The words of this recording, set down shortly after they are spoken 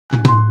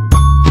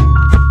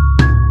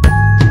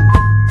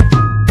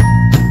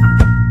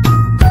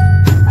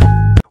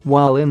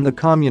While in the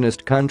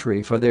communist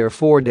country for their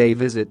 4-day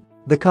visit,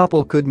 the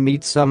couple could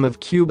meet some of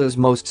Cuba's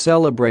most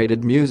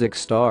celebrated music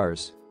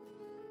stars.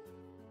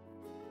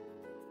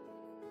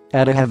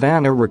 At a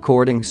Havana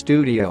recording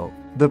studio,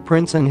 the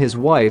prince and his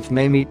wife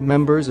may meet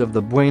members of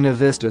the Buena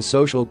Vista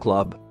Social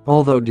Club,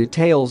 although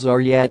details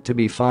are yet to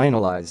be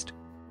finalized.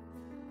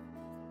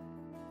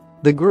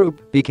 The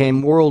group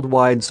became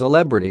worldwide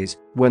celebrities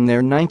when their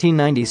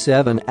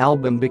 1997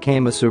 album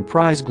became a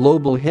surprise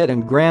global hit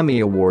and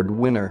Grammy Award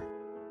winner.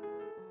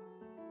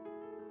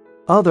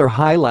 Other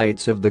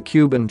highlights of the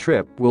Cuban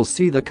trip will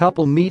see the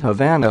couple meet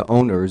Havana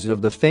owners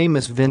of the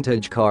famous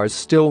vintage cars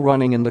still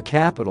running in the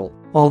capital,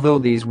 although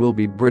these will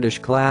be British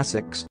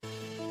classics.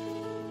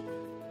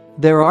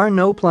 There are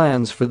no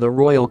plans for the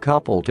royal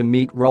couple to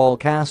meet Raul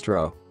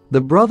Castro,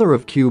 the brother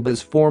of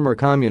Cuba's former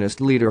communist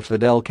leader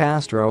Fidel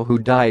Castro, who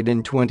died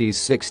in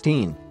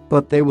 2016,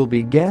 but they will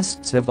be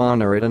guests of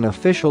honor at an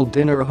official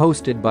dinner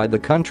hosted by the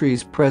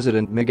country's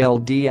president Miguel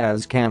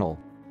Diaz-Canel.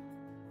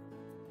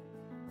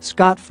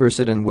 Scott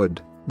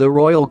Furssedonn-Wood, the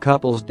royal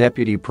couple's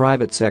deputy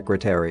private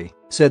secretary,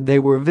 said they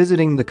were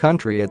visiting the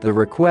country at the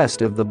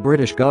request of the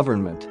British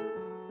government.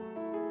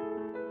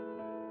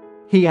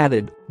 He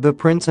added, "The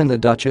Prince and the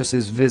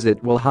Duchess's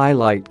visit will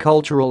highlight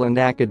cultural and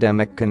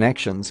academic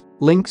connections,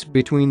 links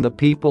between the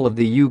people of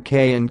the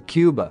UK and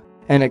Cuba,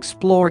 and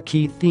explore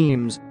key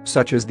themes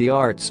such as the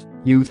arts,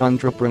 youth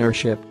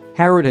entrepreneurship,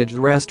 heritage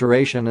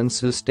restoration and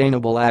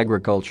sustainable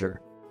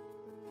agriculture."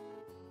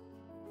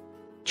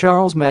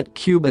 Charles met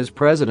Cuba's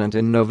president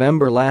in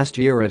November last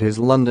year at his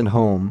London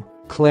home,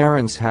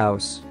 Clarence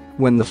House,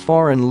 when the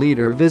foreign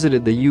leader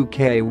visited the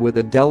UK with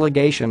a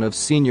delegation of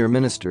senior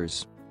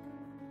ministers.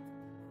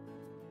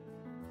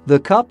 The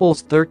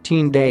couple's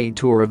 13-day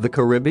tour of the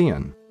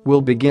Caribbean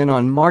will begin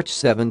on March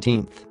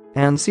 17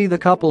 and see the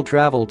couple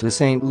travel to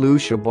St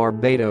Lucia,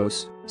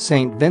 Barbados,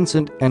 St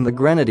Vincent and the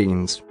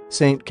Grenadines,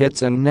 St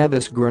Kitts and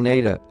Nevis,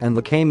 Grenada and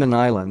the Cayman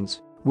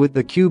Islands, with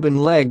the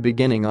Cuban leg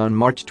beginning on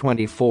March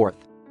 24.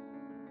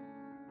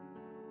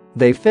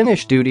 They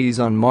finish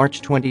duties on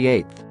March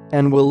 28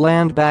 and will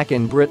land back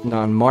in Britain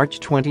on March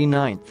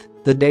 29,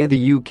 the day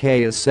the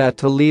UK is set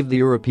to leave the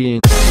European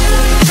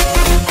Union.